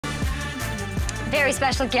Very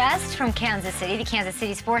special guest from Kansas City, the Kansas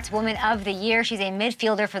City Sportswoman of the Year. She's a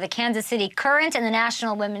midfielder for the Kansas City Current in the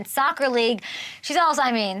National Women's Soccer League. She's also,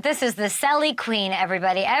 this is the Selly Queen,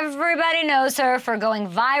 everybody. Everybody knows her for going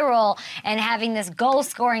viral and having this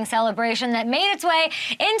goal-scoring celebration that made its way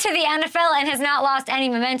into the NFL and has not lost any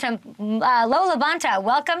momentum. Lo'eau LaBonta,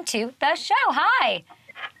 welcome to the show. Hi.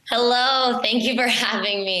 Hello. Thank you for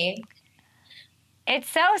having me. It's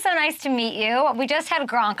so nice to meet you. We just had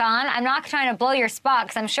Gronk on. I'm not trying to blow your spot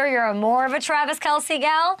because I'm sure you're more of a Travis Kelce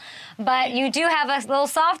gal, but you do have a little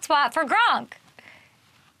soft spot for Gronk.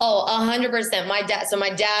 Oh, 100%. My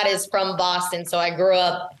dad is from Boston, so I grew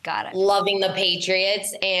up loving the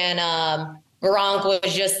Patriots, and Gronk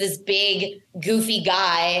was just this big, goofy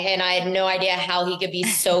guy, and I had no idea how he could be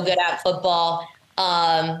so good at football.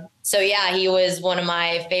 So yeah, he was one of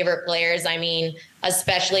my favorite players. I mean,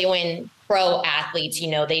 especially when pro athletes,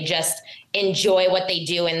 they just enjoy what they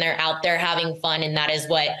do and they're out there having fun. And that is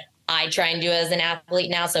what I try and do as an athlete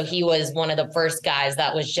now. So he was one of the first guys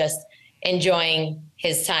that was just enjoying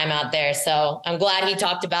his time out there. So I'm glad he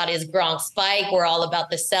talked about his Gronk spike. We're all about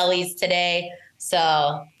the Sellies today.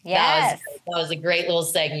 So yes. that was a great little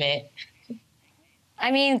segment.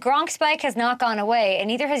 Gronk spike has not gone away, and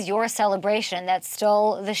neither has your celebration that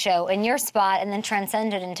stole the show in your spot and then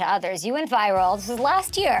transcended into others. You went viral, this was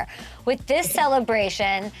last year, with this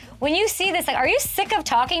celebration. When you see this, are you sick of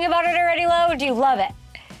talking about it already, Lo, or do you love it?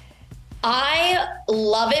 I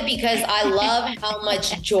love it because I love how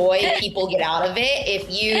much joy people get out of it. If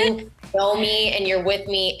you know me and you're with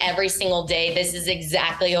me every single day, this is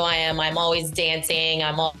exactly who I am. I'm always dancing.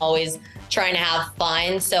 I'm always trying to have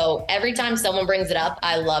fun. So every time someone brings it up,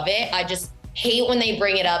 I love it. I just hate when they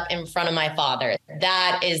bring it up in front of my father.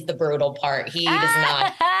 That is the brutal part. He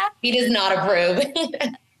does not approve.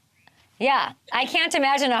 Yeah, I can't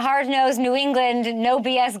imagine a hard-nosed New England, no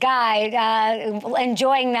BS guy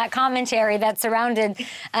enjoying that commentary that's surrounded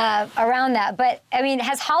around that. But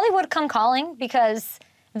has Hollywood come calling? Because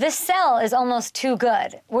the sell is almost too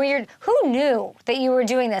good. Who knew that you were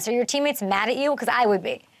doing this? Are your teammates mad at you? Because I would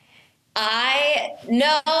be. I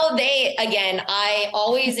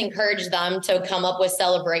always encourage them to come up with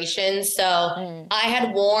celebrations. So I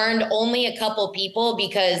had warned only a couple people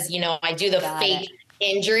because, I do the fake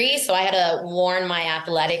injury. So I had to warn my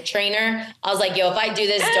athletic trainer. I was like, yo, if I do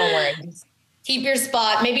this, don't worry. Just keep your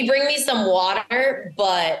spot. Maybe bring me some water.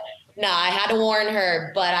 But no, I had to warn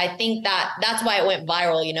her. But I think that's why it went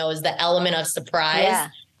viral, is the element of surprise. Yeah.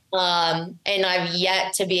 And I've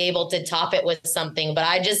yet to be able to top it with something, but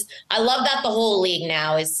I love that the whole league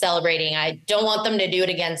now is celebrating. I don't want them to do it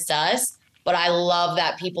against us, but I love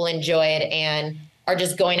that people enjoy it and are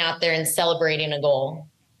just going out there and celebrating a goal.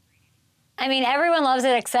 Everyone loves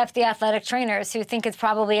it except the athletic trainers who think it's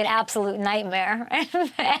probably an absolute nightmare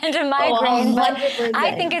and a migraine, but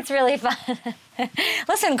I think it's really fun.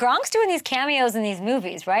 Listen, Gronk's doing these cameos in these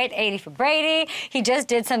movies, right? 80 for Brady. He just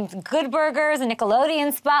did some Good Burgers, a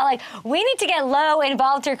Nickelodeon spot. We need to get Lo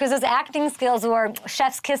involved here because those acting skills were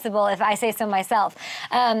chef's kissable, if I say so myself.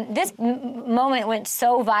 This moment went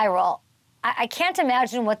so viral. I can't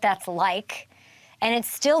imagine what that's like. And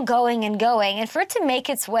it's still going and going. And for it to make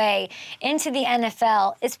its way into the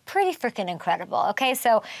NFL is pretty freaking incredible. Okay,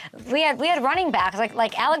 so we had running backs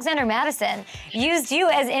like Alexander Madison used you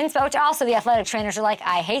as inspo, which also the athletic trainers are like,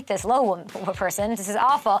 I hate this low person. This is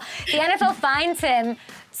awful. The NFL fines him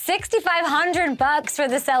 $6,500 for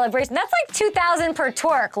the celebration. That's like $2,000 per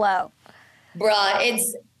twerk, Lo. Bruh,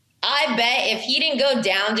 I bet if he didn't go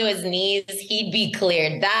down to his knees, he'd be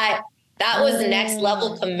cleared. That was next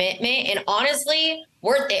level commitment, and honestly,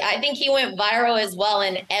 worth it. I think he went viral as well,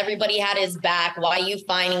 and everybody had his back. Why are you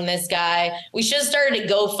finding this guy? We should have started a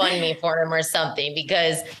GoFundMe for him or something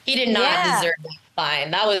because he did not deserve that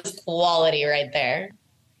fine. That was quality right there.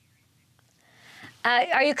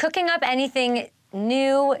 Are you cooking up anything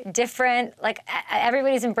new, different?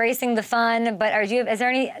 Everybody's embracing the fun, but is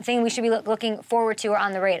there anything we should be looking forward to or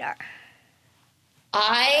on the radar?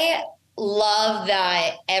 I love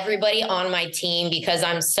that everybody on my team, because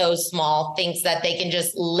I'm so small, thinks that they can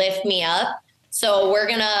just lift me up. So we're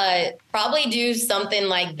gonna probably do something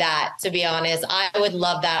like that, to be honest. I would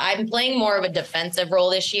love that. I'm playing more of a defensive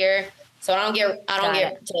role this year, so I don't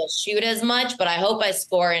get to shoot as much, but I hope I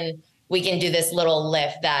score and we can do this little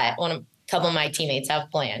lift that a couple of my teammates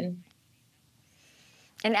have planned.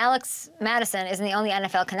 And Alex Madison isn't the only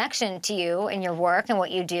NFL connection to you in your work and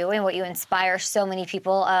what you do and what you inspire so many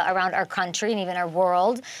people around our country and even our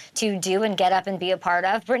world to do and get up and be a part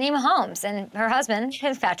of. Brittany Mahomes and her husband,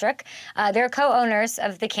 Patrick, they're co-owners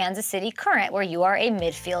of the Kansas City Current, where you are a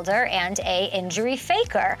midfielder and a injury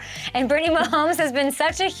faker. And Brittany Mahomes has been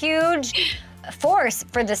such a huge force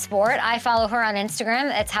for the sport. I follow her on Instagram.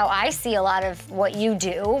 That's how I see a lot of what you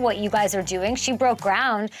do, what you guys are doing. She broke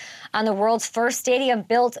ground on the world's first stadium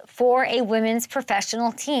built for a women's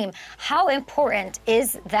professional team. How important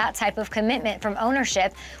is that type of commitment from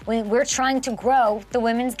ownership when we're trying to grow the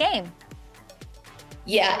women's game?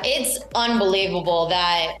 Yeah, it's unbelievable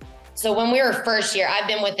that. So when we were first year, I've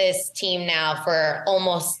been with this team now for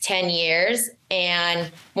almost 10 years.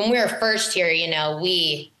 And when we were first year, you know,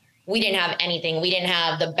 we didn't have anything. We didn't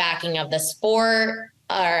have the backing of the sport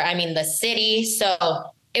the city. So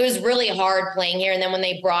it was really hard playing here. And then when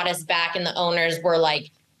they brought us back and the owners were like,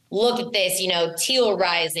 look at this, you know, Teal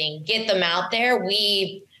Rising, get them out there.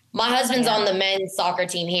 My husband's on the men's soccer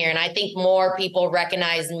team here. And I think more people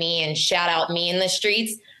recognize me and shout out me in the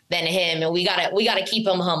streets than him. And we gotta keep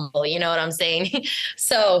him humble. You know what I'm saying?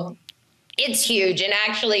 So it's huge. And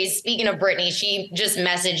actually, speaking of Brittany, she just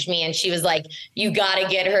messaged me and she was like, you got to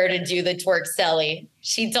get her to do the twerk celly.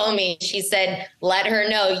 She told me, she said, let her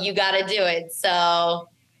know you got to do it. So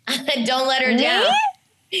don't let her down.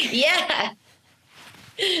 Yeah.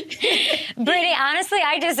 Brittany, honestly,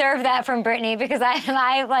 I deserve that from Brittany because I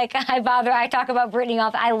talk about Brittany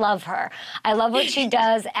often. I love her. I love what she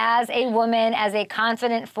does as a woman, as a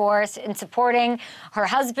confident force in supporting her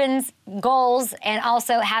husband's goals and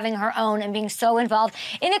also having her own and being so involved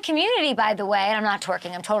in the community, by the way. And I'm not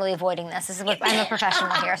twerking. I'm totally avoiding this. I'm a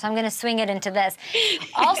professional here, so I'm going to swing it into this.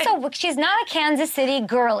 Also, she's not a Kansas City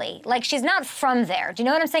girly. Like, she's not from there. Do you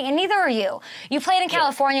know what I'm saying? And neither are you. You played in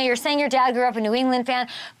California. You're saying your dad grew up a New England fan.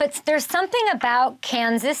 But there's something about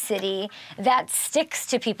Kansas City that sticks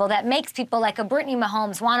to people, that makes people like a Brittany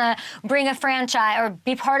Mahomes want to bring a franchise or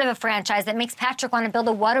be part of a franchise, that makes Patrick want to build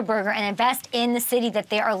a Whataburger and invest in the city that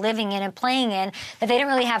they are living in and playing in that they didn't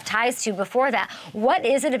really have ties to before that. What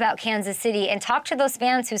is it about Kansas City? And talk to those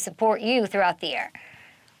fans who support you throughout the year.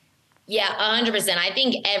 Yeah, 100%. I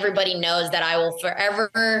think everybody knows that I will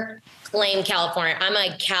forever claim California. I'm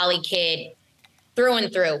a Cali kid through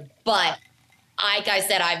and through, but like I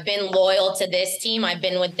said, I've been loyal to this team. I've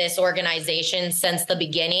been with this organization since the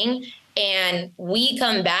beginning. And we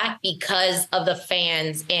come back because of the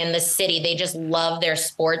fans and the city. They just love their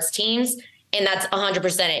sports teams. And that's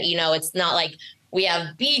 100% it. You know, it's not like we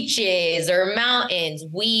have beaches or mountains.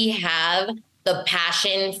 We have the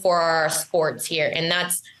passion for our sports here. And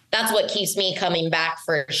that's what keeps me coming back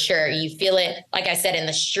for sure. You feel it, like I said, in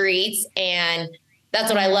the streets. And that's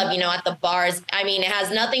what I love, you know, at the bars. I mean, it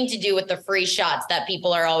has nothing to do with the free shots that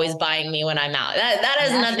people are always buying me when I'm out. That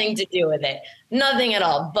has nothing to do with it. Nothing at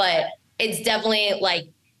all. But it's definitely like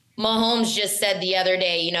Mahomes just said the other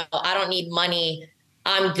day, you know, I don't need money.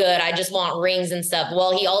 I'm good. I just want rings and stuff.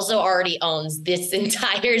 Well, he also already owns this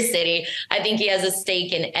entire city. I think he has a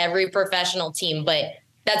stake in every professional team, but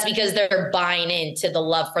that's because they're buying into the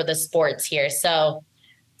love for the sports here. So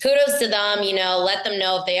kudos to them, you know, let them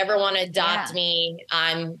know if they ever want to adopt me,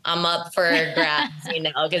 I'm up for grabs, you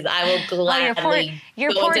know, because I will gladly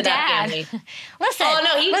your go poor to dad. that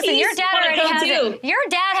family. Listen, your dad already has it. Your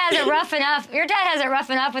dad has it rough enough. Your dad has it rough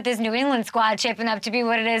enough with his New England squad shaping up to be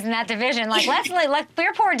what it is in that division. Like,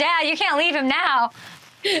 your poor dad, you can't leave him now.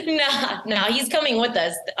 No, he's coming with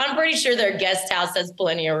us. I'm pretty sure their guest house has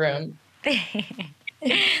plenty of room.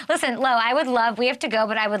 Listen, Lo, we have to go,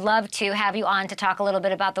 but I would love to have you on to talk a little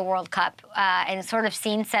bit about the World Cup and sort of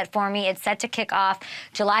scene set for me. It's set to kick off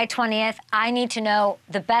July 20th. I need to know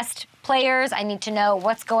the best players. I need to know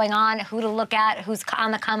what's going on, who to look at, who's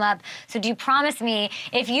on the come up. So do you promise me,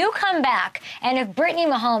 if you come back and if Brittany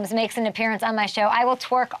Mahomes makes an appearance on my show, I will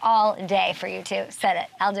twerk all day for you too. Said it.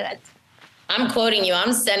 I'll do it. I'm quoting you.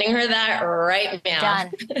 I'm sending her that right now.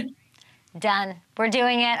 Done. We're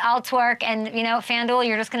doing it. I'll twerk. And, you know, FanDuel,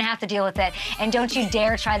 you're just going to have to deal with it. And don't you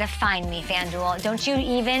dare try to find me, FanDuel. Don't you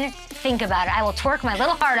even think about it. I will twerk my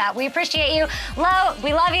little heart out. We appreciate you. Lo,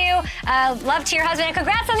 we love you. Love to your husband. And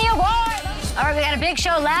congrats on the award. All right, we got a big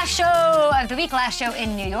show. Last show of the week. Last show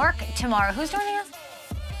in New York tomorrow. Who's joining us?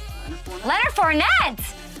 Leonard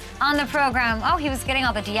Fournette on the program. Oh, he was getting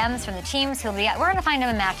all the DMs from the teams. We're going to find him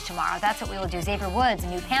a match tomorrow. That's what we will do. Xavier Woods, a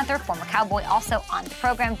new Panther, former Cowboy, also on the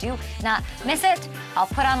program. Do not miss it. I'll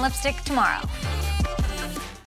put on lipstick tomorrow.